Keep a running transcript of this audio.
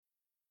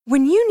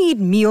When you need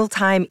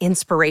mealtime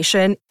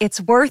inspiration,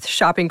 it's worth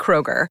shopping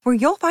Kroger, where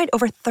you'll find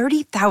over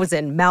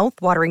 30,000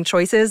 mouth-watering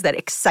choices that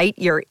excite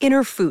your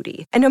inner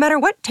foodie. And no matter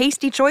what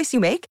tasty choice you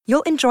make,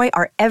 you'll enjoy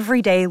our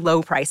everyday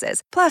low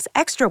prices, plus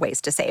extra ways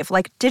to save,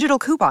 like digital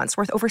coupons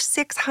worth over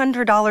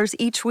 $600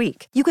 each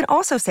week. You can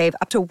also save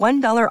up to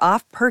 $1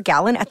 off per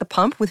gallon at the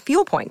pump with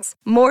fuel points.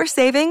 More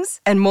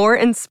savings and more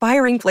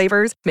inspiring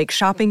flavors make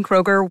shopping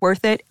Kroger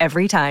worth it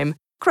every time.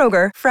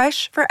 Kroger,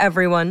 fresh for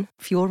everyone.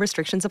 Fuel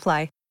restrictions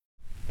apply.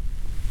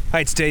 Hi,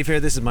 it's Dave here.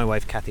 This is my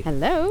wife, Kathy.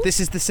 Hello. This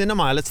is the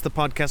Cinemile. It's the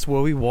podcast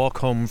where we walk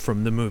home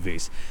from the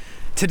movies.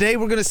 Today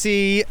we're going to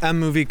see a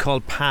movie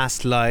called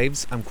Past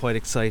Lives. I'm quite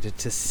excited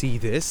to see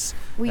this.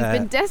 We've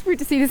been desperate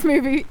to see this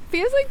movie.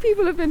 Feels like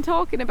people have been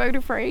talking about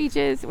it for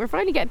ages. We're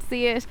finally getting to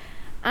see it.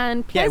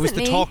 And yeah, it was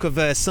the talk of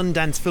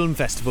Sundance Film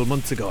Festival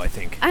months ago, I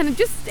think. And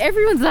just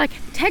everyone's like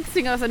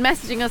texting us and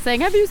messaging us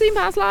saying, have you seen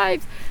Past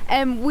Lives?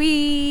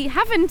 We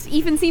haven't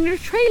even seen a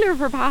trailer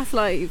for Past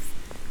Lives.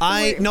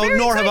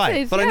 Nor have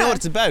I. But yeah. I know what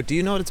it's about. Do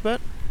you know what it's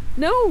about?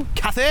 No.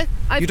 Kathy?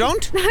 You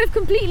don't? I've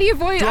completely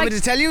avoided. Do you want me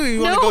to tell you, or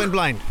you want to go in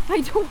blind? I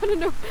don't want to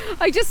know.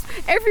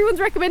 Everyone's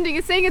recommending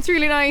it, saying it's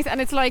really nice,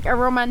 and it's like a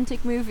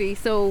romantic movie.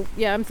 So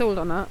yeah, I'm sold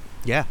on that.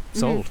 Yeah,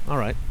 sold. All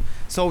right.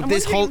 So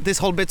this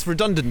whole bit's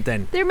redundant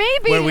then. There may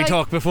be where we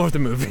talk before the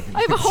movie. I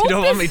have a hope you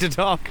don't want me to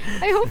talk.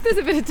 I hope there's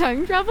a bit of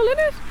time travel in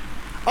it.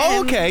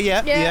 Oh, okay.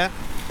 Yeah.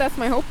 That's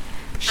my hope.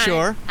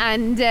 Sure.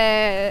 And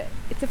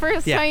it's the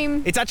first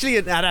time. It's actually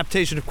an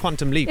adaptation of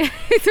Quantum Leap.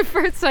 It's a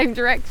first time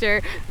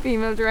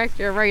female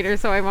director, writer,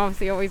 so I'm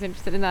obviously always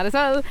interested in that as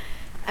well.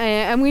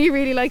 And we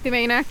really like the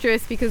main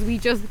actress because we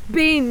just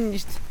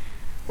binged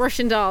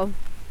Russian Doll,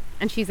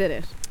 and she's in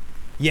it.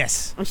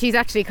 Yes. And she's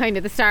actually kind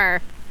of the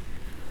star,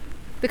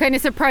 the kind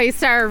of surprise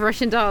star of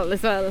Russian Doll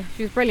as well.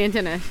 She was brilliant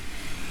in it.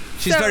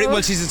 She's very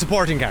well. She's a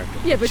supporting character.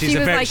 Yeah, but she's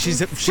a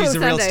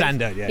real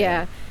standout.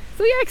 Yeah.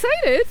 So yeah,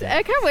 excited.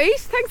 I can't wait.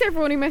 Thanks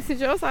everyone who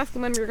messaged us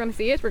asking when we were going to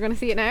see it. We're going to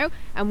see it now,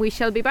 and we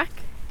shall be back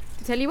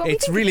to tell you what we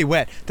think. It's really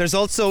wet. There's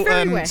also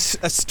a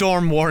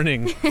storm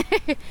warning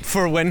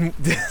for when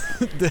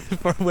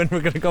for when we're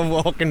going to go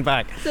walking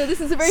back. So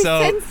this is a very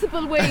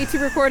sensible way to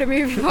record a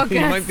movie podcast.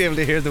 You might be able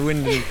to hear the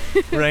wind and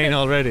rain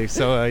already.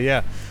 So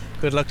yeah,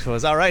 good luck to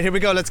us. All right, here we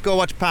go. Let's go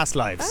watch Past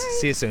Lives. Bye.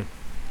 See you soon.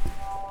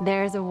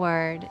 There's a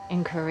word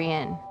in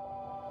Korean,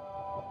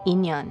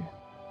 inyeon.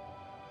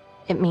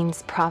 It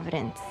means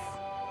providence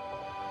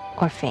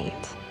or fate.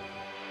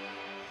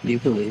 Do you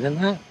believe in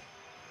that?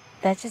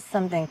 That's just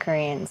something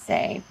Koreans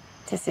say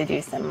to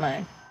seduce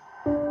someone.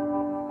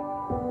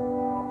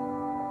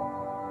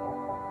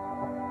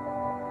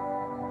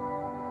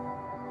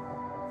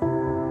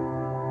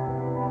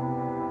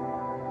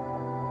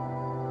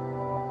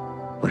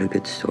 What a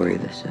good story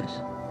this is.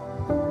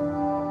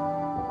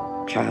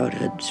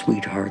 Childhood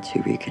sweethearts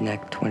who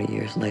reconnect 20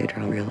 years later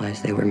and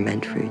realize they were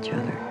meant for each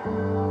other.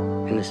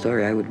 In the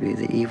story, I would be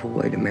the evil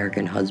white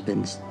American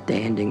husband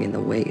standing in the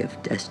way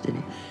of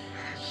destiny.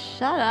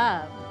 Shut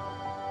up.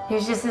 He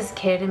was just this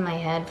kid in my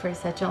head for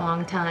such a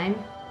long time.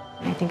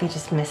 I think I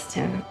just missed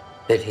him.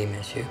 Did he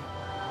miss you?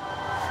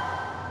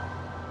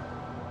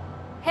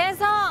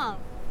 Haesung!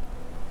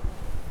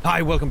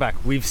 Hi, welcome back.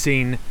 We've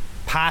seen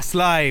Past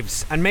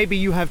Lives, and maybe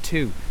you have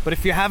too. But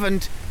if you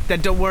haven't,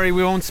 then don't worry,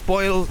 we won't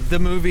spoil the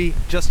movie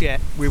just yet.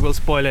 We will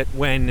spoil it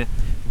when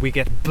we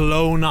get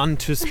blown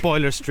onto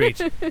Spoiler Street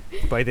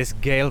by this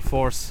gale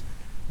force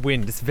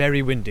wind. It's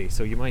very windy,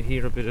 so you might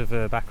hear a bit of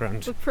a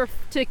background. But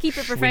to keep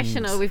it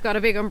professional, we've got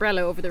a big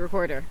umbrella over the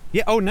recorder.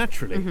 Yeah,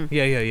 naturally. Mm-hmm.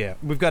 Yeah.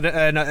 We've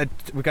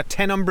got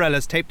 10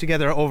 umbrellas taped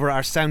together over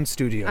our sound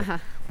studio,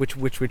 which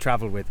we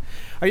travel with.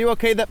 Are you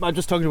okay that I'm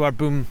just talking to our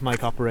boom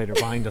mic operator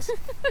behind us?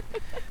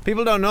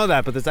 People don't know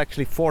that, but there's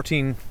actually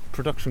 14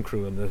 production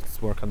crew on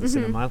this work on the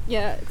Cinemile.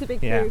 Yeah, it's a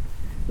big crew.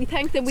 We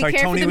thank them. We Sorry,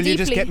 care Tony, for them will you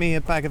deeply. just get me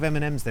a bag of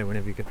M&Ms there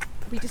whenever you get...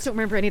 We just don't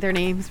remember any of their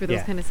names for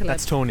those kind of celebs.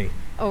 That's Tony.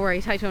 Oh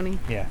right, hi Tony.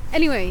 Yeah.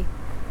 Anyway,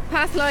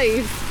 Past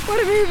Lives.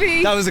 What a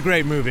movie. That was a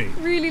great movie.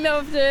 Really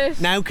loved it.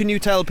 Now can you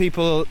tell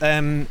people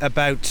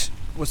about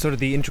what sort of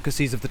the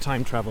intricacies of the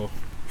time travel?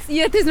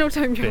 Yeah, there's no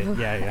time travel.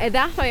 Yeah.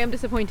 That I am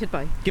disappointed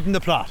by. Give them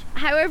the plot.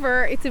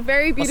 However, it's a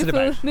very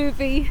beautiful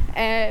movie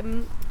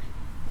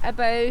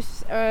about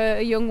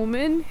a young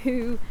woman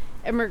who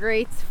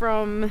immigrates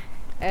from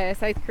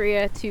South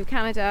Korea to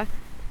Canada,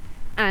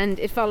 and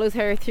it follows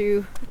her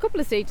through a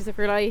couple of stages of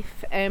her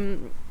life,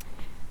 and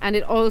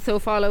it also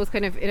follows,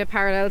 kind of in a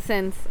parallel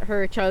sense,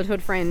 her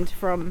childhood friend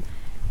from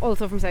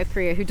South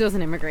Korea who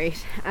doesn't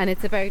immigrate, and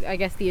it's about, I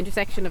guess, the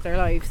intersection of their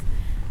lives.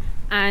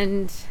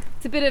 And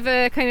it's a bit of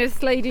a kind of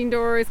sliding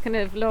doors kind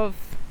of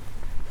love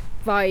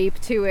vibe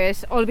to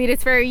it, albeit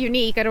it's very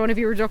unique. I don't want to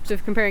be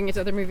reductive comparing it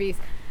to other movies,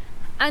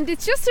 and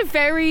it's just a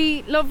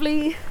very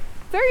lovely,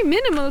 very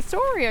minimal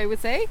story, I would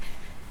say,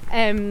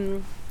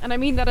 and I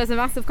mean that as a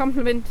massive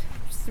compliment.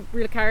 Just a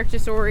real character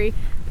story,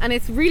 and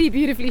it's really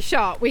beautifully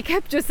shot. We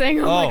kept just saying,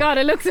 oh my god,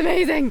 it looks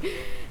amazing.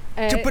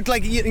 But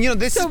like, you know,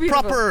 this is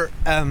proper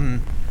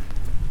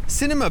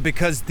cinema,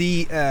 because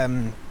the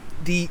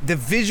the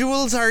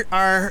visuals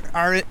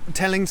are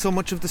telling so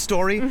much of the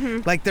story.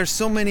 Like there's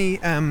so many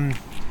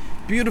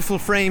beautiful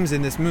frames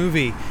in this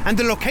movie, and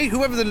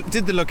whoever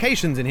did the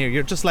locations in here,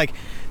 you're just like,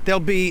 there'll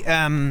be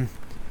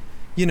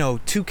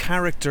two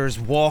characters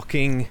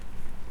walking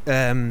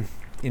in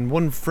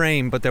one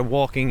frame, but they're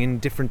walking in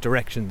different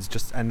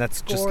directions, and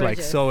that's just like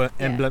so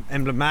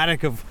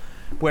emblematic of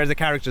where the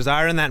characters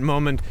are in that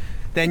moment.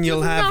 Then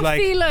you'll have I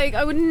feel like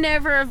I would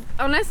never have,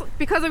 unless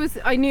because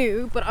I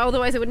knew, but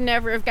otherwise I would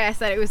never have guessed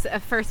that it was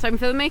a first-time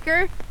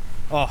filmmaker.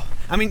 Oh,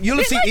 I mean, you'll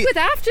have seen like with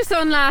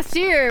Aftersun last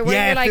year,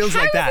 where you're like, feels how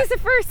like is that. this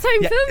a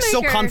first-time filmmaker?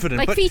 So confident,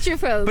 like feature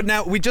film. But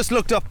now we just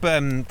looked up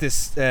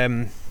this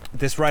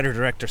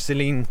writer-director,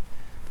 Celine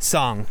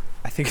Song.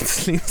 I think it's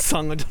Celine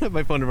Song. I don't have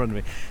my phone in front of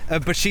me,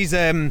 but she's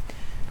a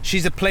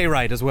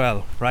playwright as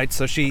well, right?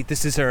 So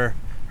this is her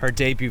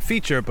debut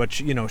feature, but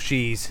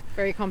she's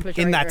very accomplished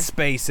in writer. that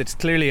space. It's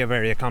clearly a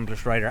very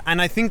accomplished writer,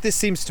 and I think this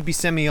seems to be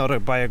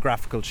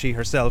semi-autobiographical. She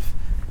herself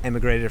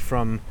emigrated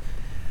from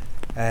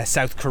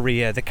South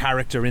Korea. The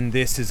character in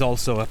this is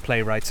also a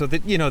playwright, so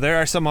that there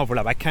are some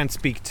overlap. I can't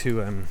speak to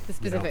the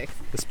specifics.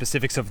 The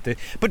specifics of the,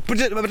 but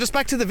just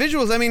back to the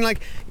visuals. I mean, like,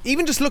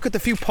 even just look at the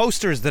few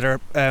posters that are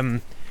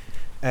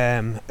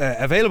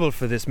available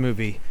for this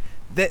movie.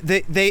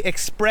 They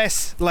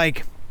express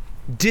like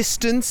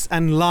distance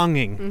and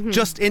longing,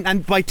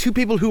 and by two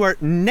people who are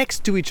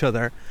next to each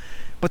other,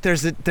 but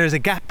there's a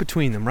gap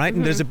between them, right?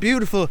 And there's a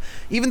beautiful,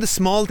 even the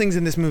small things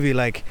in this movie,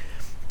 like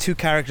two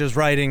characters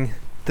riding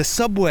the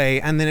subway,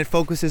 and then it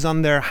focuses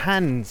on their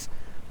hands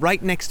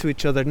right next to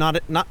each other,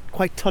 not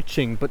quite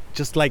touching, but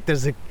just like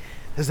there's an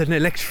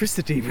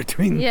electricity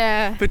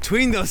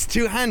between those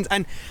two hands,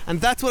 and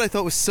that's what I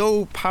thought was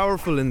so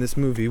powerful in this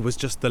movie, was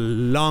just the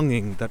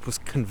longing that was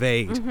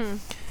conveyed.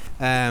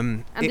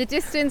 And the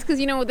distance, because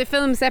the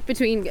film's set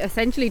between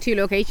essentially two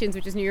locations,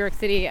 which is New York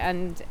City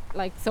and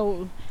like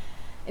Seoul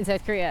in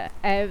South Korea,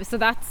 so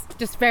that's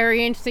just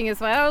very interesting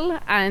as well,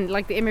 and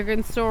like the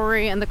immigrant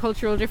story and the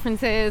cultural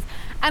differences,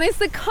 and it's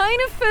the kind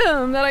of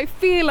film that I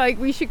feel like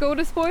we should go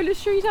to Spoiler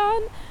Street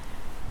on,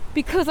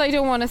 because I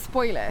don't want to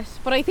spoil it.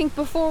 But I think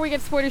before we get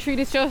to Spoiler Street,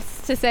 it's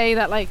just to say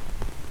that like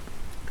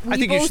I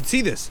think you should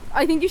see this.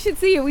 I think you should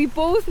see it. We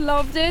both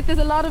loved it. There's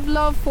a lot of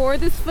love for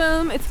this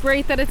film. It's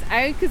great that it's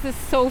out, because there's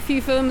so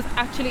few films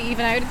actually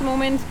even out at the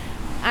moment,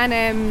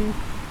 and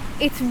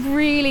it's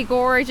really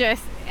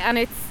gorgeous, and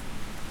it's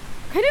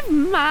kind of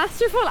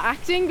masterful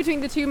acting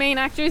between the two main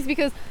actors,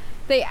 because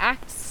they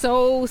act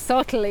so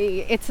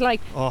subtly. It's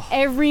like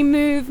every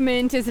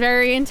movement is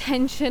very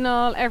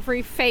intentional,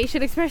 every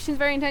facial expression is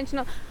very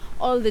intentional,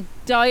 all the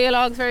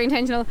dialogue's very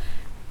intentional.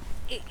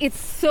 It's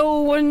so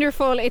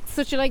wonderful. It's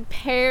such a like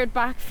pared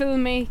back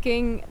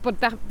filmmaking, but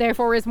that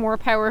therefore is more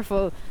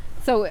powerful.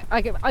 So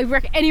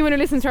anyone who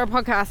listens to our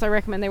podcast, I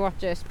recommend they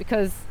watch it,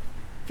 because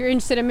if you're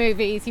interested in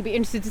movies, you'd be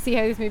interested to see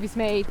how this movie's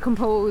made,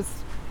 composed,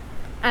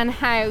 and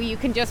how you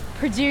can just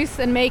produce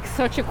and make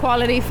such a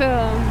quality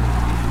film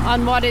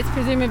on what is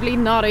presumably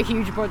not a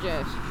huge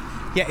budget.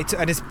 Yeah,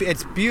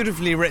 it's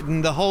beautifully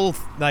written. The whole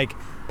like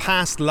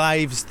past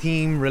lives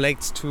theme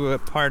relates to a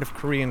part of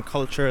Korean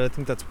culture. I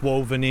think that's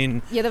woven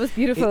in. Yeah, that was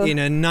beautiful. In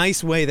a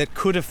nice way that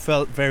could have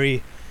felt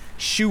very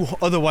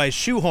otherwise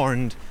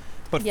shoehorned,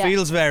 but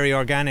feels very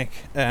organic.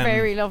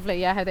 Very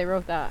lovely, how they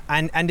wrote that.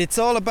 And it's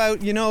all about,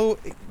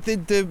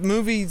 the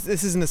movie,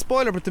 this isn't a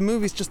spoiler, but the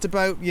movie's just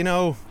about,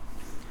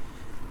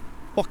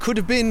 what could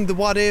have been, the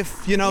what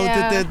if,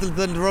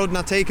 the road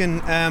not taken,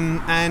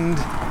 and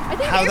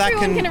how that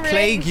can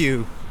plague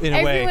you in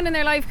a way. Everyone in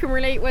their life can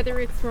relate, whether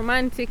it's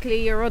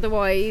romantically or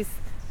otherwise.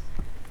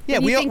 Yeah,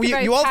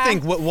 you all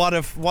think, what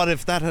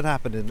if that had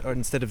happened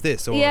instead of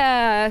this? Or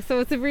so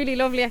it's a really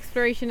lovely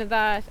exploration of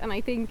that, and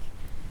I think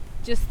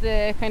just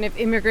the kind of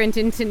immigrant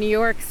into New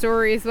York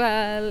story as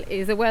well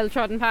is a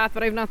well-trodden path,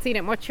 but I've not seen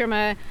it much from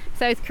a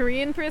South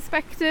Korean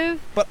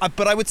perspective.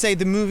 But I would say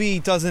the movie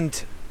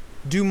doesn't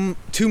do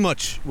too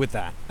much with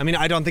that. I mean,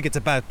 I don't think it's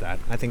about that.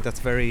 I think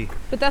that's very...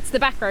 But that's the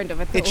background of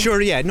it, though. It's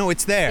sure,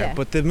 it's there. Yeah.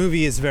 But the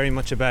movie is very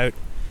much about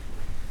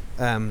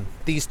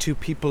these two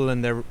people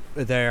and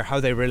their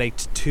how they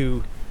relate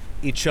to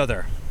each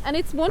other. And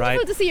it's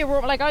wonderful to see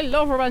I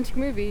love romantic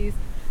movies.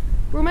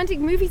 Romantic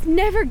movies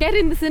never get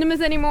in the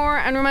cinemas anymore,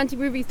 and romantic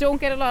movies don't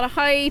get a lot of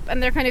hype,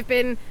 and they're kind of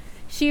been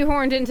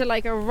shoehorned into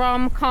like a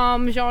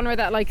rom-com genre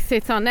that like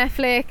sits on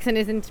Netflix and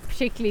isn't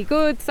particularly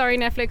good. Sorry,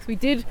 Netflix, we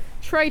did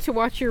try to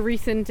watch your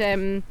recent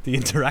the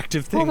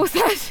interactive thing. What was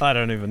that? I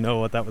don't even know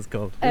what that was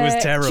called. It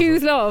was terrible.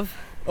 Choose Love.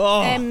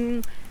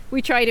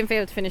 We tried and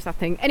failed to finish that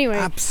thing. Anyway,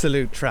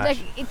 absolute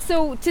trash. It's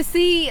so to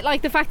see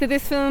like the fact that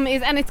this film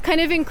is, and it's kind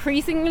of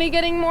increasingly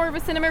getting more of a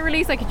cinema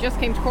release. Like, it just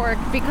came to Cork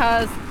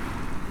because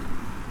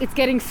it's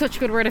getting such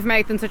good word of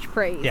mouth and such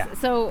praise. Yeah.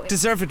 So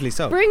deservedly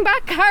so. Bring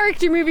back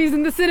character movies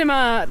in the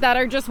cinema that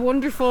are just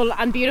wonderful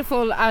and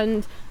beautiful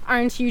and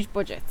aren't huge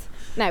budgets.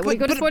 Now,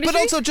 but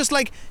also just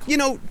like,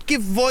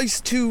 give voice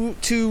to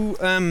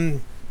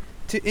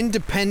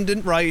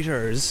independent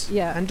writers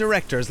and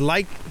directors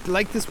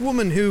like this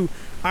woman who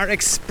are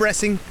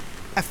expressing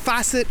a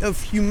facet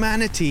of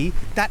humanity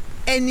that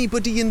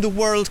anybody in the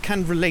world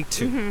can relate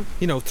to. Mm-hmm.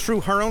 You know,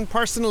 through her own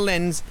personal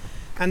lens,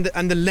 and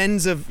the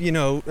lens of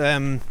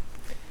a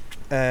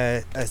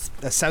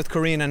South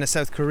Korean and a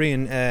South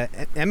Korean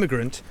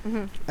immigrant.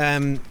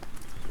 Mm-hmm.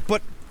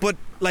 But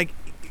like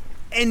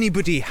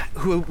anybody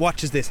who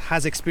watches this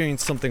has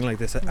experienced something like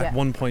this at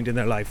one point in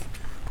their life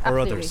or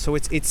Absolutely. others. So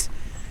it's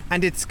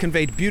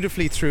conveyed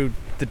beautifully through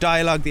the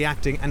dialogue, the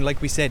acting, and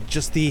like we said,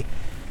 just the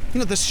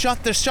there's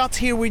shots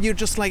here where you're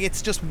just like,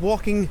 it's just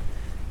walking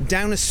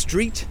down a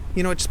street.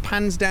 You know, it just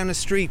pans down a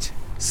street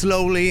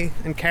slowly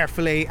and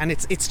carefully, and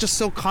it's just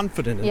so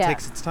confident and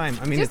takes its time.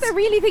 I mean, just they're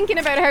really thinking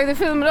about how the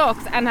film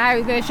looks and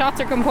how the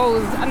shots are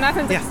composed, and that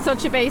sounds like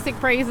such a basic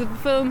praise of the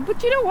film.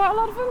 But you know what? A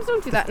lot of films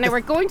don't do that. Now we're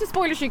going to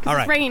spoiler street because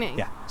it's raining.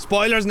 Yeah,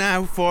 spoilers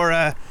now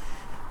for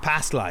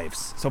Past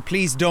Lives. So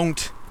please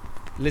don't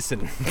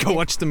listen. Go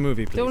watch the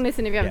movie, please. Don't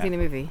listen if you haven't seen the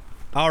movie.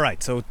 All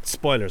right, so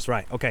spoilers,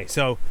 right? Okay,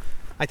 so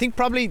I think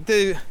probably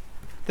the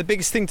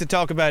biggest thing to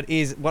talk about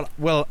is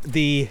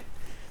the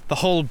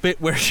whole bit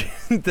where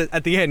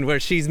at the end where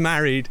she's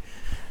married,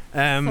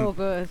 so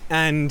good,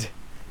 and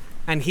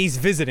he's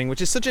visiting,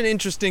 which is such an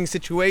interesting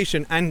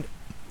situation. And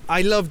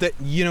I love that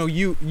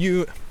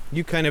you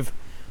kind of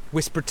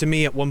whispered to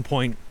me at one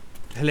point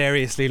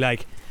hilariously,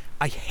 like,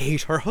 I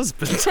hate her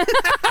husband.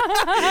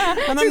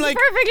 And I'm like,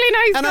 perfectly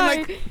nice and guy. I'm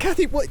like,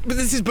 Kathy, what? But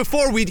this is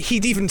before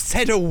he'd even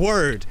said a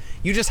word.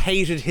 You just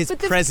hated his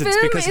presence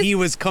because he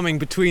was coming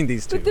between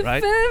these two, but the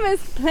right? film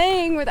is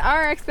playing with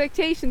our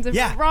expectations of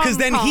Yeah, because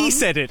then he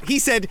said it. He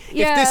said, if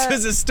this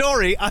was a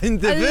story, I'm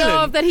the villain. I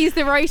love that he's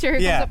the writer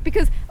who comes up,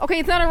 because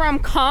it's not a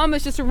rom-com,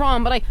 it's just a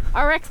rom, but like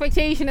our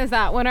expectation is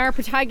that when our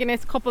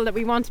protagonist couple that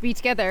we want to be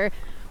together,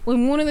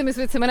 when one of them is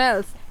with someone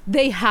else,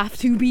 they have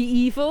to be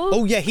evil.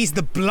 Oh yeah, he's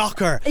the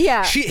blocker.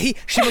 Yeah. She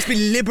must be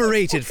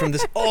liberated from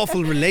this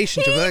awful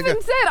relationship. He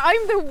even said,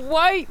 I'm the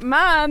white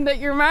man that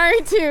you're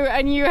married to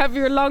and you have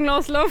your long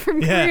lost love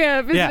from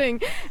Korea visiting.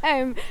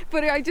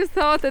 But I just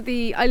thought that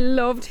I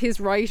loved his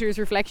writer's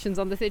reflections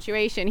on the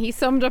situation. He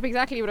summed up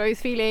exactly what I was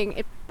feeling.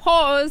 It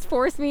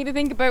forced me to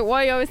think about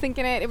why I was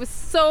thinking it. It was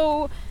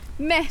so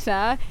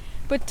meta,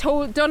 but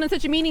done in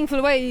such a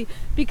meaningful way,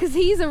 because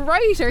he's a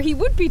writer. He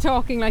would be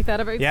talking like that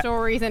about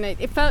stories, and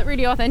it felt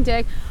really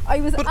authentic. I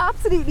was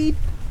absolutely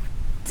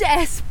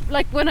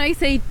like when I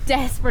say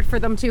desperate for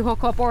them to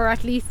hook up or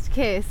at least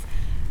kiss,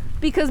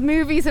 because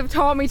movies have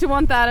taught me to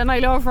want that, and I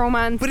love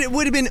romance. But it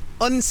would have been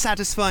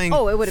unsatisfying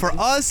for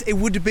us. It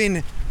would have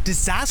been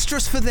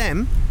disastrous for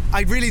them.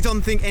 I really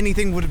don't think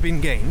anything would have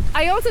been gained.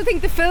 I also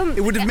think the film,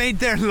 it would have made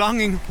their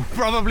longing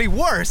probably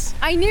worse.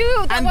 I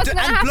knew that wasn't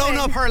going to happen. And blown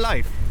up her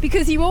life.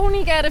 Because you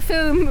only get a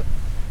film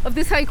of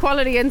this high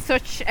quality and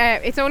such,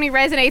 it only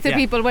resonates with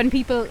people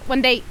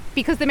when they,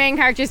 because the main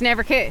characters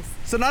never kiss.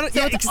 So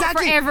it's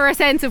exactly forever a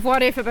sense of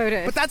what if about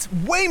it. But that's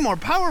way more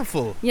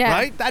powerful,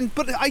 right?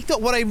 But I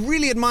thought what I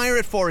really admire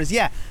it for is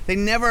they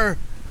never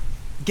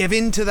give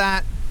in to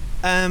that.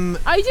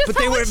 But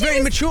they were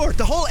very mature.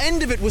 The whole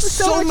end of it was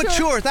so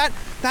mature.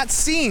 That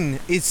scene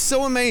is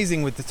so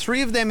amazing with the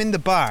three of them in the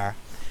bar.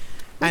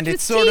 And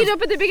it's sort of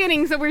up at the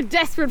beginning, so we're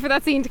desperate for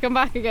that scene to come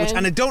back again.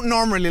 And I don't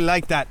normally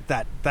like that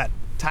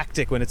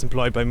tactic when it's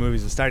employed by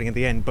movies of starting at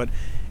the end, but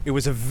it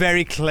was a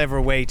very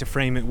clever way to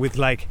frame it with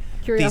like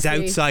curiosity.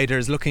 These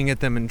outsiders looking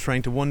at them and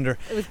trying to wonder.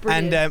 It was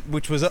brilliant. And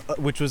which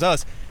was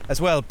us as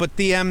well. But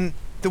the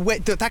way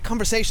that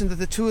conversation that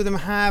the two of them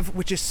have,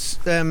 which is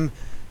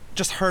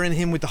just her and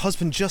him with the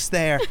husband just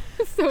there,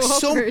 so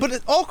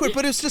awkward.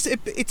 But it's just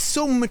it's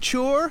so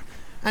mature.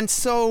 And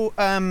so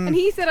and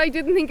he said, I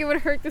didn't think it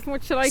would hurt this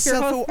much to like your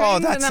husband. Oh,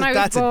 that's and then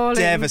that's a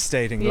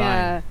devastating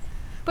line.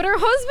 But her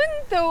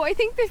husband, though, I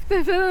think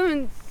the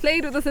film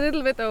played with us a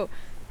little bit, though,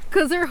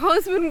 because her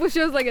husband was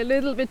just like a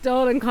little bit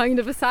dull and kind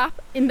of a sap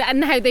and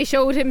how they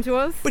showed him to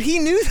us. But he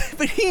knew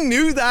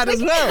that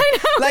as well.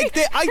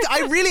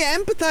 I really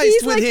empathized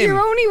He's with like, him.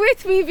 You're only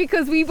with me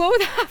because we both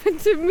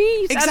happened to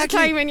meet at a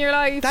time in your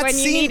life when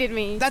you needed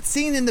me. That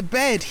scene in the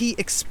bed, he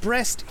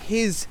expressed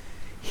his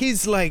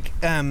like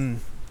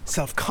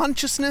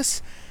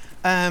self-consciousness.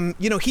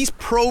 He's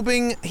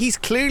probing. He's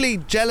clearly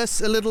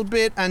jealous a little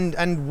bit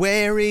and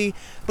wary.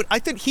 But I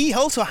think he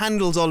also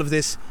handles all of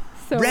this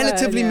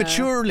relatively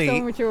maturely.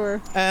 So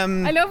mature.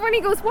 I love when he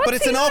goes, what's But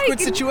it's he an like?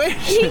 awkward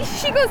situation.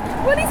 She goes,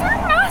 well, he's very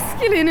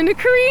masculine in a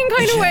Korean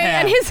kind of way,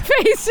 and his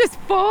face just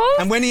falls.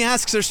 And when he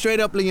asks her straight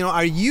up,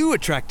 are you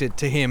attracted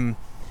to him?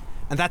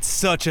 And that's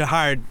such a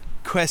hard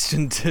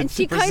question to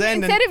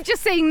present. Instead of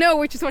just saying no,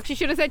 which is what she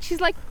should have said,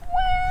 she's like, well,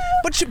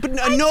 but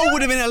no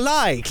would have been a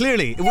lie.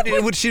 Clearly,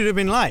 it should have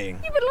been lying.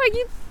 Yeah,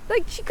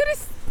 but she could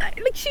have,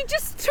 she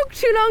just took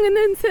too long and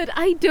then said,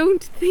 I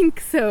don't think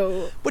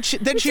so. But she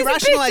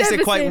rationalised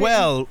it quite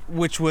well,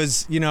 which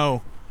was,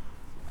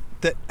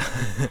 that.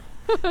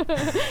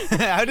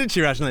 How did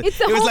she rationalise? It's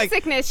the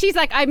homesickness. She's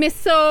like, I miss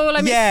Seoul,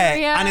 I miss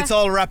Korea. And it's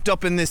all wrapped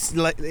up in this,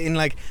 but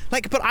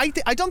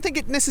I don't think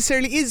it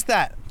necessarily is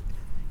that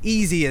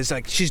easy as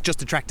like she's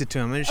just attracted to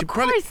him. And of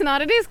course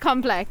not. It is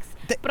complex.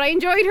 But I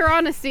enjoyed her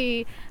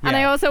honesty, and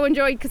I also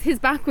enjoyed because his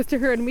back was to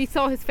her and we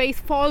saw his face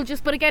fall.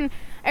 But again,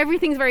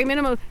 everything's very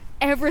minimal.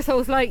 ever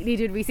so slightly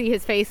did we see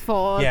his face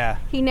fall. Yeah.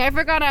 He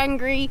never got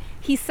angry.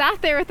 He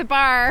sat there at the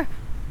bar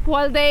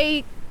while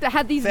they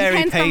had these Very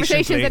intense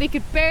conversations patiently. that he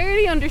could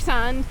barely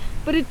understand.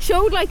 But it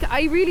showed, like,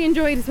 I really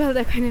enjoyed as well,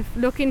 that kind of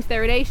look into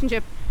their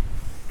relationship,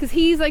 because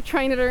he's like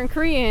trying to learn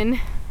Korean.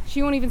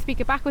 She won't even speak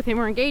it back with him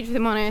or engage with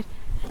him on it.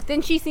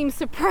 Then she seems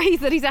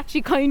surprised that he's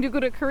actually kind of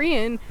good at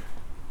Korean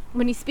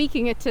when he's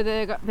speaking it to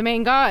the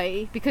main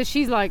guy, because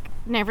she's like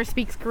never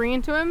speaks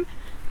Korean to him.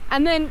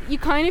 And then you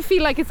kind of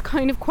feel like it's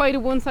kind of quite a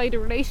one-sided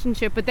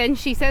relationship, but then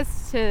she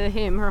says to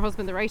him, her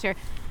husband, the writer,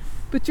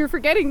 but you're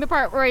forgetting the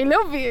part where I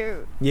love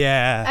you.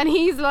 Yeah. And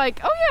he's like,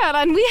 oh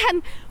yeah.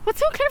 And what's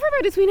so clever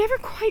about it is we never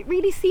quite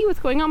really see what's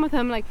going on with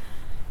him, like,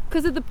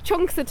 because of the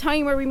chunks of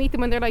time where we meet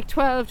them when they're like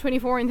 12,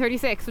 24 and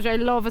 36, which I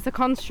love as a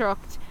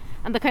construct,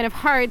 and the kind of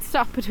hard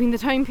stop between the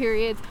time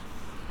periods.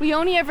 We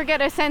only ever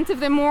get a sense of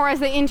them more as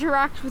they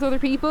interact with other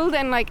people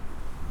than like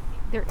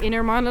their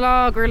inner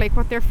monologue or like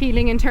what they're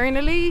feeling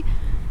internally.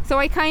 So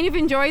I kind of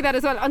enjoy that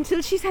as well,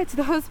 until she said to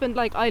the husband,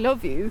 like, I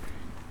love you.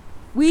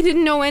 We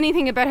didn't know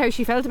anything about how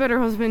she felt about her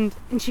husband,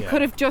 and she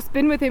could have just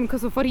been with him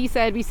because of what he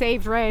said. We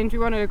saved rent, we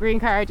wanted a green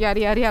card, yada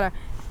yada yada.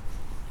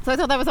 So I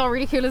thought that was all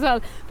really cool as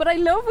well. But I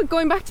love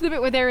going back to the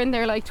bit where they're in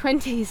their like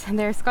 20s and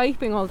they're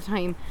Skyping all the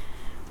time.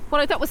 What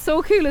I thought was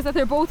so cool is that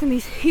they're both in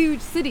these huge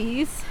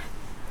cities,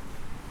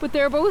 but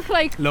they're both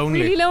like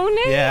Lonely. really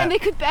lonely. Yeah.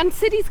 And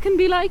cities can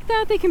be like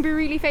that. They can be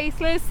really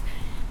faceless.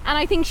 And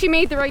I think she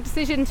made the right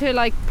decision to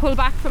like pull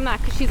back from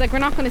that, because she's like, we're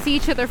not going to see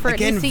each other for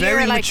Again, at least a very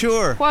year. Like,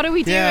 mature. what are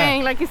we doing?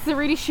 Yeah. Like, it's a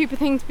really stupid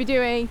thing to be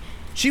doing.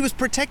 She was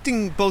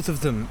protecting both of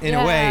them in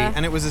Yeah. a way,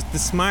 and it was the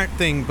smart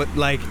thing, but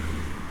like,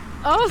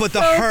 Oh, but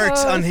the so hurt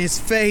good. on his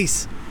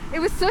face It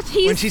was such.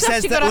 He's when she such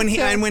says a that, good when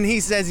he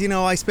actor. says, you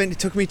know, it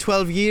took me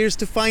 12 years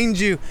to find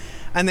you,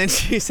 and then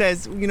she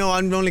says, you know,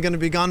 I'm only going to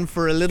be gone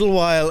for a little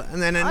while, and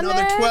then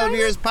another 12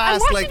 years And passed.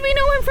 what Like, did we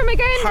know him from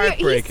again? He's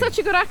heartbreaking. such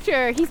a good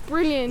actor. He's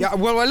brilliant. yeah,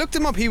 well, I looked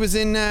him up. He was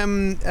in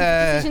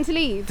Decision to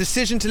Leave.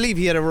 Decision to Leave.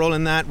 He had a role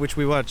in that, which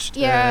we watched.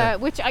 Yeah,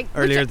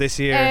 earlier this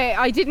year.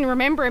 I didn't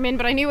remember him in,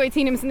 but I knew I'd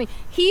seen him in something.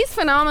 He's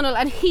phenomenal,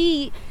 and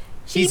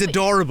He's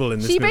adorable in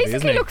this She movie, isn't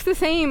basically he? looks the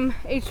same,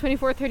 age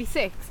 24,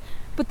 36.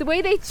 But the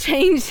way they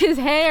changed his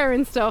hair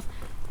and stuff,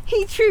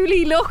 he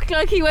truly looked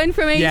like he went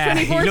from age 24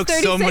 he to looks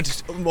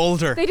 36. so much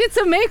older. They did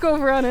some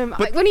makeover on him.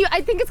 But-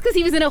 I think it's because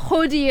he was in a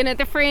hoodie and at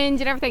the fringe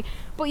and everything.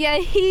 But yeah,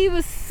 he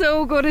was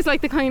so good as like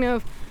the kind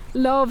of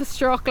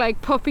love-struck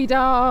like puppy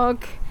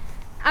dog.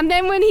 And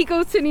then when he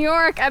goes to New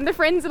York and the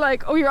friends are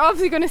like, "Oh, you're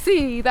obviously going to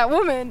see that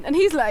woman," and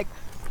he's like,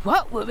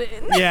 "What woman?"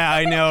 Yeah,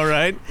 I know,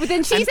 right? But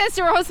then she says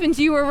to her husband,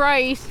 "You were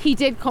right. He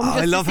did come just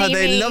I love to how see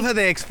they me." love how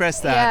they express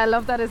that. Yeah, I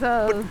love that as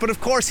well. But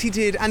of course he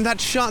did, and that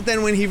shot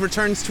then when he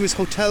returns to his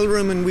hotel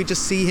room and we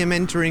just see him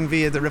entering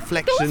via the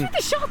reflection. Those were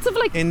the shots of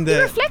like in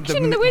the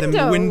reflection in the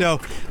window.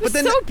 It was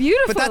so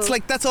beautiful.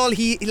 But that's all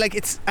he like.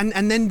 It's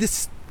and then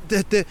this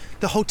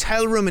the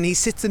hotel room, and he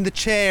sits in the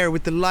chair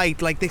with the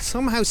light. Like, they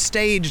somehow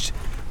staged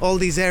all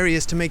these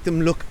areas to make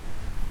them look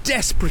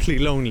desperately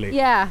lonely.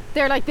 Yeah,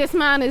 they're like, this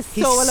man is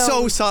He's so alone.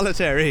 so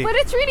solitary. But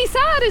it's really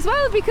sad as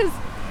well, because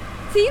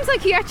it seems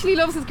like he actually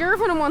loves his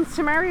girlfriend and wants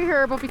to marry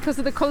her, but because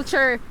of the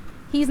culture,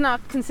 he's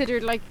not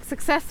considered like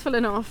successful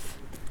enough.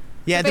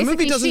 Yeah, So the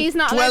movie basically she's doesn't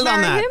not dwell allowed to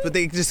on marry that, him? but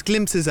they just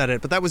glimpses at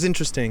it. But that was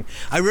interesting.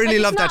 I really Like,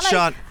 it's love that not like-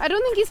 shot. I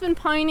don't think he's been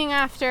pining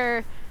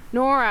after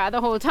Nora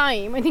the whole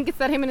time. I think it's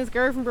that him and his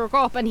girlfriend broke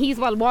up, and he's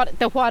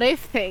the what if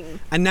thing.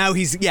 And now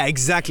he's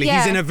exactly. Yeah.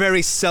 He's in a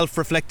very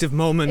self-reflective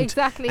moment.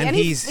 Exactly, and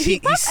he's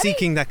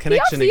seeking that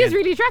connection he again. is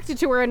really attracted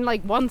to her and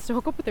like wants to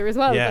hook up with her as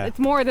well. Yeah. But it's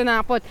more than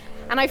that.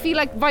 And I feel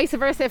like vice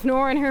versa, if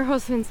Nora and her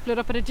husband split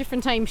up at a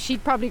different time,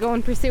 she'd probably go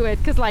and pursue it,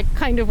 because like,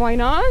 kind of, why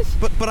not?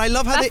 But I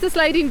love how That's the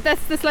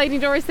sliding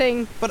doors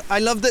thing. But I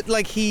love that,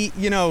 like, he,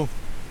 you know,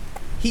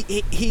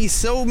 he's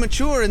so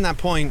mature in that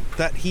point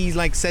that he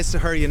like says to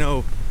her, you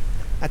know,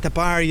 at the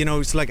bar, you know,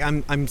 it's like,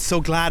 I'm so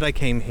glad I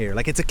came here.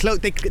 Like, it's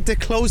they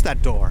close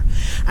that door,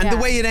 and the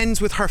Yeah. way it ends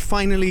with her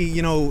finally,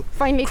 you know,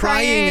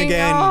 crying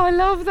again. Oh, I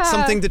love that.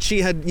 Something that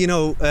she had, you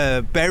know,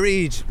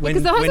 buried when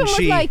because the husband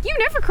she. was like, "You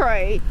never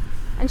cry,"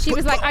 and she But-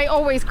 was like, but- "I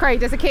always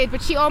cried as a kid."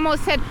 But she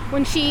almost said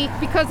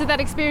because of that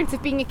experience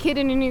of being a kid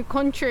in a new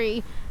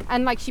country,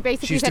 and like she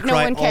basically She used to said no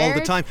cry one all cared.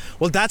 the time.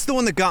 Well, that's the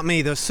one that got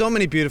me. There's so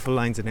many beautiful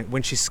lines in it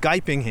when she's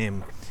Skyping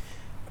him.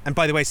 And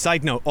by the way,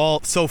 side note,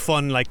 all so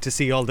fun, like, to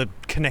see all the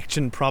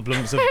connection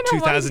problems of I know,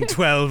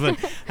 2012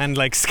 and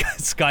like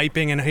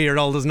Skyping and hear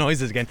all those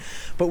noises again.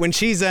 But when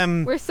she's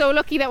We're so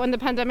lucky that when the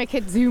pandemic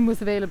hit, Zoom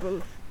was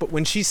available. but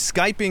when she's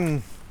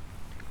Skyping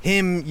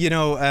him, you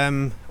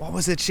know, what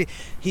was it?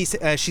 She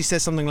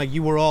says something like,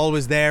 "You were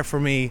always there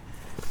for me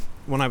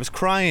when I was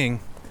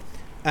crying."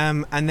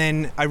 And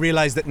then I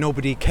realised that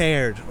nobody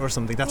cared or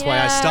something. That's why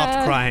I stopped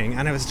Yeah. crying.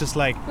 And it was just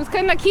like, It was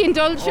kind of like he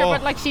indulged her, Oh.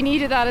 but like she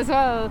needed that as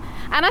well.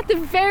 And at the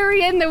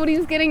very end, though, when he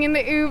was getting in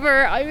the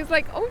Uber, I was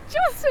like, "Oh,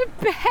 just a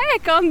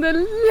peck on the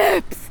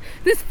lips.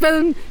 This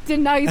film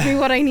denies me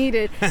what I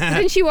needed." But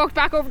then she walked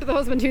back over to the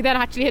husband, who then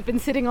actually had been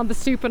sitting on the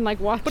stoop and like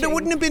watching. but it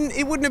wouldn't have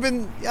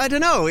been, I don't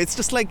know. It's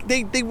just like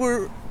they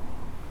were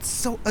what's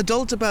so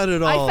adult about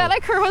it all? I felt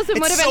like her husband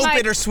would have been so like...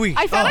 bittersweet.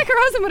 I felt like her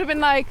husband would have been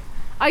like...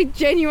 I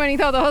genuinely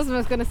thought the husband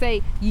was going to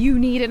say, you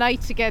need a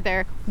night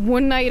together,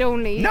 one night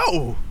only.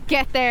 No!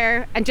 Get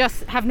there and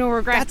just have no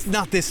regrets. That's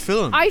not this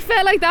film. I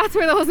felt like that's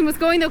where the husband was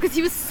going though, because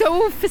he was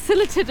so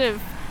facilitative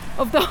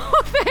of the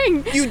whole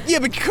thing. Yeah,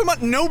 but come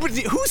on,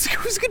 nobody... Who's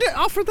going to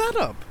offer that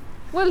up?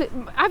 Well,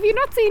 have you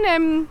not seen...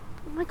 oh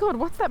my God,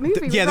 what's that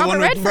movie? Yeah, the one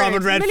with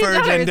Robert Redford.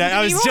 $1 million, And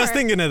I was Demi just Moore.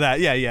 thinking of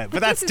that. Yeah. But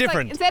that's This is like,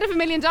 different. instead of $1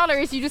 million,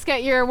 you just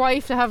get your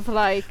wife to have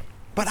like...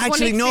 But one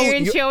actually, no,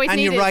 experience she always and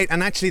you're needed. right.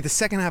 And actually, the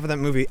second half of that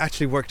movie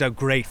actually worked out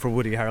great for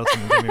Woody Harrelson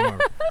and Demi Moore.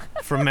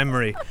 From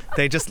memory,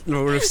 they just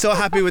were so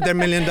happy with their $1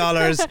 million,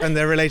 and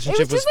their It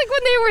relationship was just like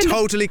when they were in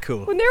totally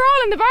cool. when they were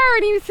all in the bar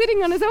and he was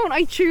sitting on his own.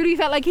 I truly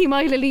felt like he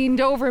might have leaned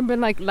over and been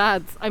like,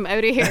 "Lads, I'm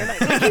out of here."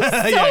 Like he was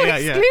so Yeah.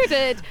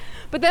 excluded.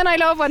 But then I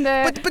love when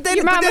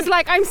your mum was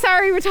like, "I'm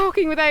sorry, we're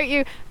talking without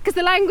you," because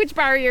the language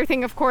barrier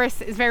thing, of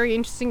course, is very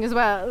interesting as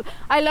well.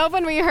 I love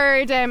when we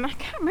heard I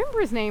can't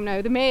remember his name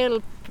now, the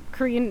male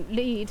Korean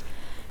lead.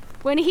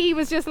 When he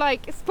was just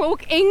like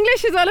spoke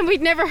English as well, and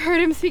we'd never heard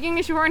him speak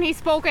English before, and he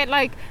spoke it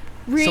like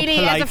really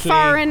as a politely.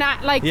 foreign,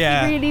 like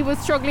Yeah. he really was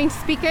struggling to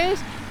speak it,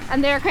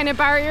 and their kind of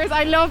barriers.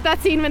 I love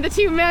that scene when the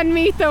two men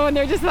meet though, and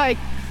they're just like,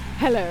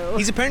 "Hello."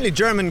 He's apparently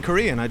German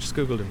Korean. I just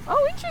googled him.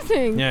 Oh,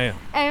 interesting. Yeah.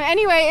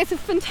 Anyway, it's a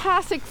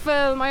fantastic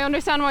film. I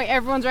understand why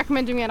everyone's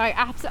recommending it.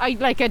 I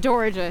like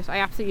adored it. I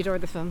absolutely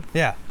adored the film.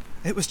 Yeah.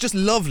 It was just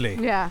lovely.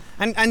 Yeah.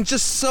 And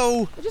just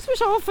so. I just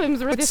wish all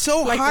films were But this so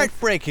like this.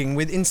 heartbreaking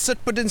in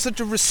such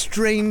a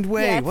restrained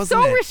way, Yeah, it's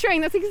wasn't so it?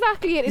 restrained. That's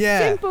exactly it. It's Yeah.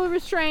 simple,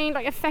 restrained,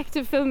 like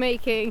effective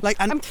filmmaking. Like,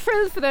 and- I'm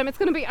thrilled for them. It's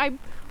going to be. I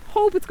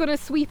hope it's going to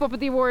sweep up at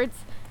the awards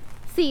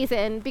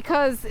season,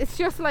 because it's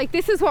just like,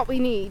 this is what we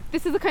need.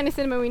 This is the kind of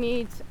cinema we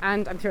need,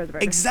 and I'm thrilled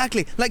about it.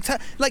 Exactly. Like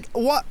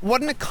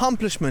what an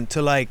accomplishment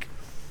to, like,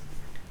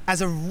 as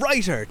a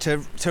writer,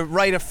 to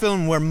write a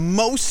film where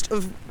most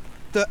of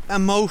the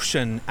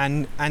emotion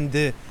and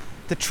the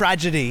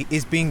tragedy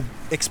is being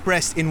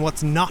expressed in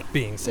what's not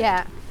being said.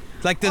 Yeah.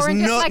 Like there's Or in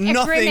just, like, a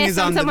nothing grimace is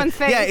on on someone's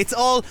face. Yeah, it's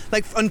all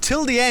like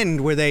until the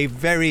end where they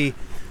very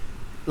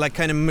like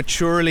kind of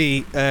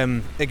maturely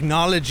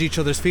acknowledge each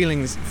other's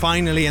feelings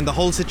finally and the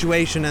whole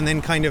situation, and then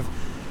kind of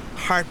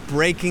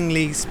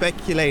heartbreakingly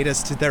speculate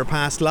as to their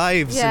past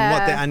lives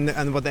Yeah. and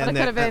what What it could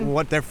have been.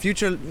 what their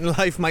future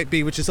life might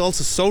be, which is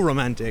also so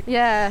romantic.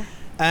 Yeah.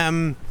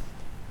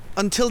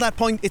 Until that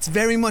point, it's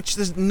very much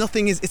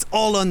it's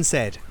all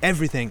unsaid,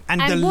 everything, and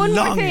the one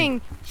more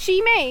longing. thing,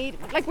 she made,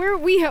 like,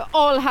 we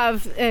all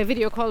have a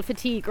video call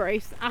fatigue,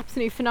 right?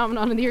 Absolute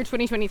phenomenon in the year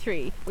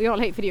 2023. We all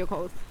hate video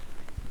calls.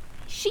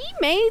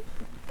 I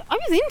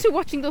was into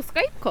watching those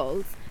Skype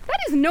calls. That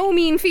is no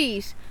mean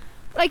feat.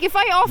 Like, if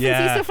I often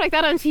see stuff like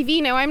that on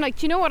TV now, I'm like,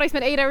 do you know what? I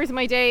spent 8 hours of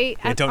my day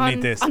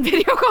need this. on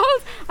video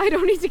calls. I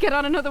don't need to get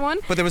on another one.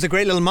 But there was a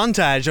great little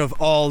montage of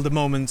all the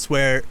moments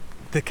where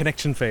the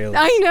connection failed.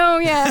 I know,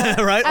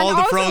 yeah. Right? And All the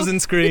also, frozen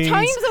screens. The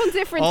time zone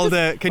difference. All 'cause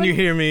the, can you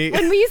hear me?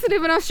 When we used to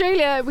live in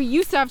Australia, we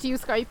used to have to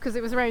use Skype because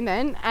it was around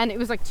then, and it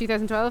was like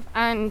 2012,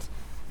 and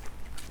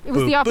it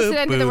was Boop, the opposite boop,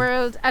 end of the boop.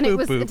 world, and Boop, it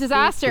was boop, a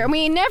disaster.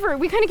 boop, And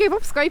we kind of gave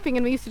up Skyping,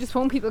 and we used to just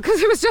phone people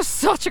because it was just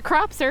such a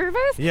crap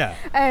service. Yeah.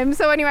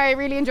 So anyway, I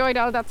really enjoyed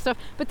all that stuff.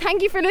 But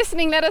thank you for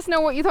listening. Let us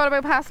know what you thought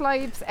about Past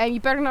Lives, and you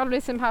better not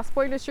listen past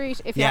Spoiler Street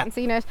if you Yeah. haven't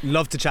seen it.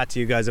 Love to chat to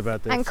you guys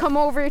about this. And come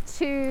over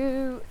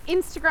to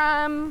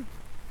Instagram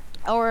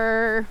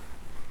or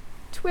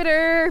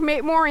Twitter,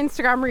 more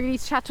Instagram really,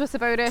 to chat to us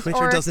about it. Twitter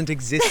or doesn't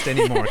exist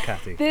anymore,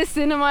 Kathy.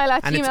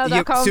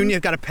 thiscinemile@gmail.com. And soon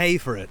you've got to pay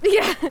for it.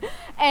 Yeah.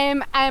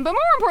 But more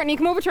importantly,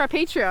 come over to our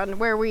Patreon,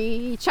 where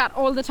we chat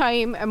all the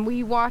time, and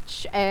we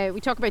watch, we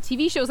talk about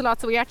TV shows a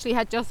lot. So we actually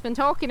had just been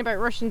talking about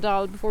Russian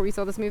Doll before we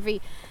saw this movie.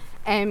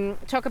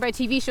 Talk about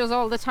TV shows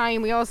all the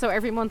time. We also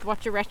every month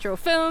watch a retro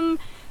film.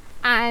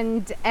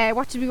 And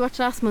what did we watch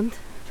last month?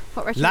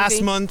 What retro Last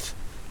movie? month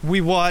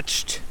we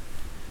watched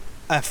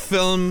a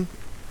film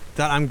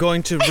that I'm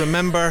going to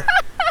remember.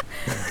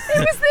 It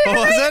was the What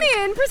was it?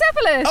 Iranian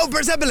Persepolis. Oh,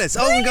 Persepolis!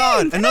 Oh my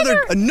God! Brilliant.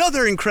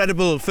 Another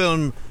incredible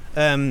film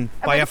by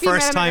About a a female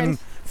first-time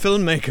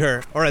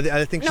filmmaker, or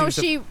I think No,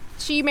 she was.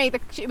 she made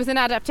it was an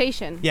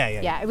adaptation. Yeah.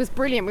 Yeah, it was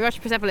brilliant. We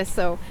watched Persepolis,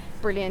 so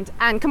brilliant.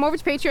 And come over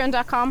to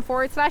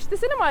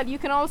patreon.com/thecinemile. You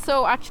can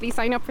also actually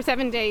sign up for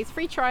 7 days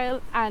free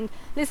trial and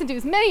listen to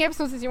as many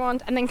episodes as you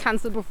want, and then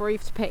cancel before you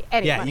have to pay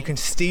any Yeah, money. you can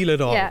steal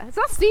it all. Yeah, it's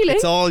not stealing.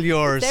 It's all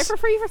yours. It's there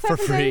for free for 7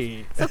 free.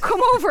 days. So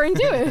come over and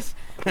do it.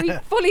 We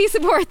fully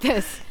support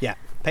this. Yeah,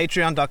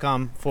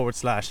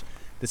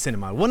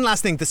 patreon.com/thecinemile. One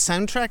last thing, the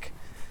soundtrack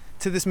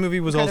to this movie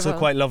was also Incredible.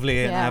 quite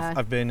lovely, and Yeah.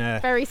 I've been.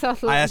 Very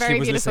subtle. I and actually very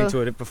was beautiful.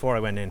 listening to it before I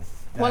went in.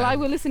 Well, I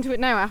will listen to it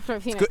now after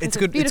I've seen Good, it. it's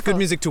good. It's Beautiful. good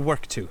music to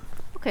work to.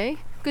 Okay,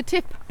 good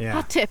tip. Yeah.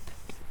 Hot tip.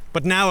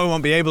 But now I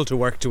won't be able to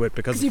work to it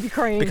because You'll be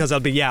crying. I'll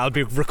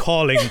be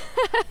recalling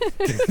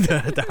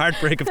the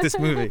heartbreak of this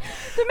movie.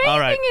 The main All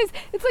right. thing is,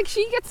 it's like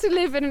she gets to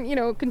live and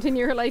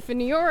continue her life in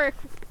New York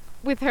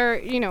with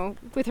her,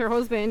 with her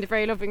husband, a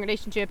very loving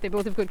relationship. They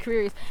both have good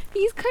careers.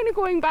 He's kind of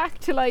going back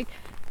to like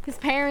his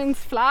parents'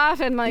 flat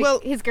and like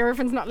his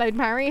girlfriend's not allowed to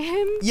marry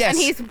him. Yes.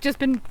 And he's just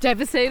been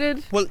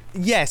devastated. Well,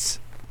 yes,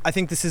 I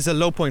think this is a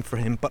low point for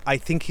him, but I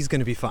think he's going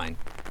to be fine.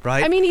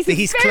 Right? I mean, he's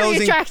a very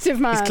attractive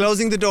man. He's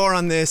closing the door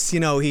on this. You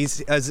know,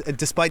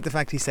 despite the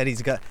fact he said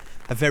he's got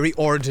a very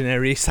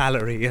ordinary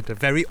salary and a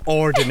very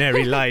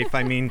ordinary life.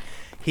 I mean,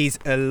 he's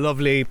a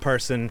lovely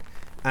person,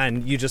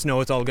 and you just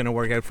know it's all going to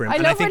work out for him.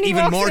 And I think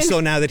even more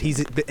so now that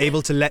he's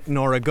able to let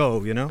Nora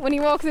go. You know, when he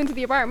walks into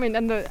the apartment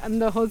and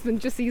the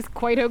husband just sees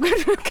quite how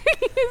good looking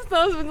he is, the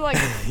husband's like,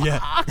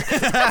 yeah.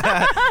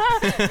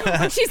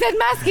 When she said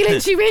masculine,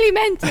 she really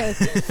meant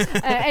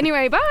it.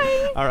 Anyway,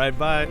 bye. All right,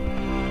 bye.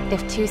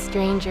 If two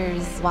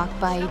strangers walk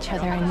by each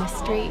other in the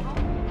street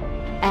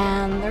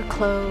and their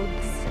clothes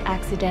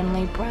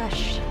accidentally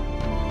brush,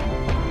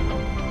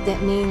 that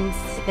means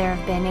there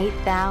have been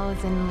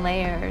 8,000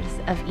 layers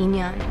of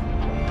inyan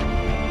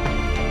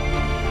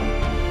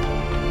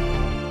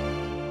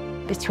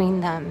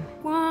between them.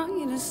 Want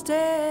you to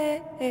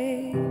stay.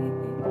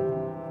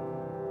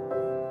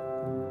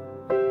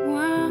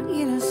 Want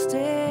you to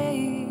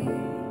stay.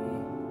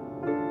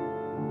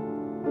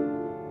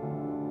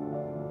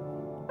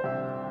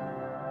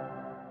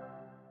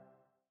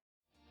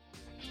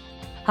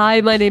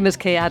 Hi, my name is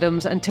Kay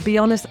Adams, and to be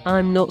honest,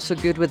 I'm not so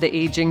good with the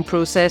ageing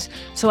process,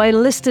 so I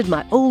enlisted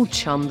my old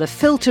chum, the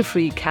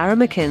filter-free Cara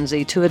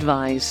McKenzie, to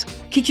advise.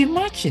 Could you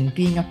imagine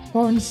being a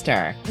porn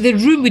star? The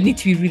room would need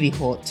to be really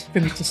hot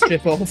for me to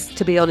strip off.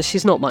 To be honest,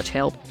 she's not much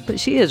help, but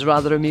she is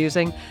rather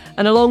amusing.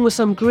 And along with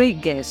some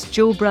great guests,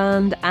 Joe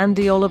Brand,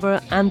 Andy Oliver,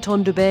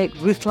 Anton Dubeck,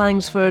 Ruth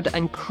Langsford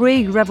and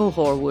Craig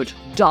Revel-Horwood,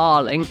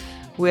 darling,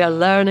 we are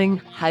learning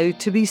how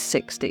to be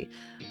 60.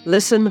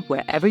 Listen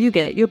wherever you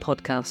get your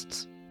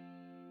podcasts.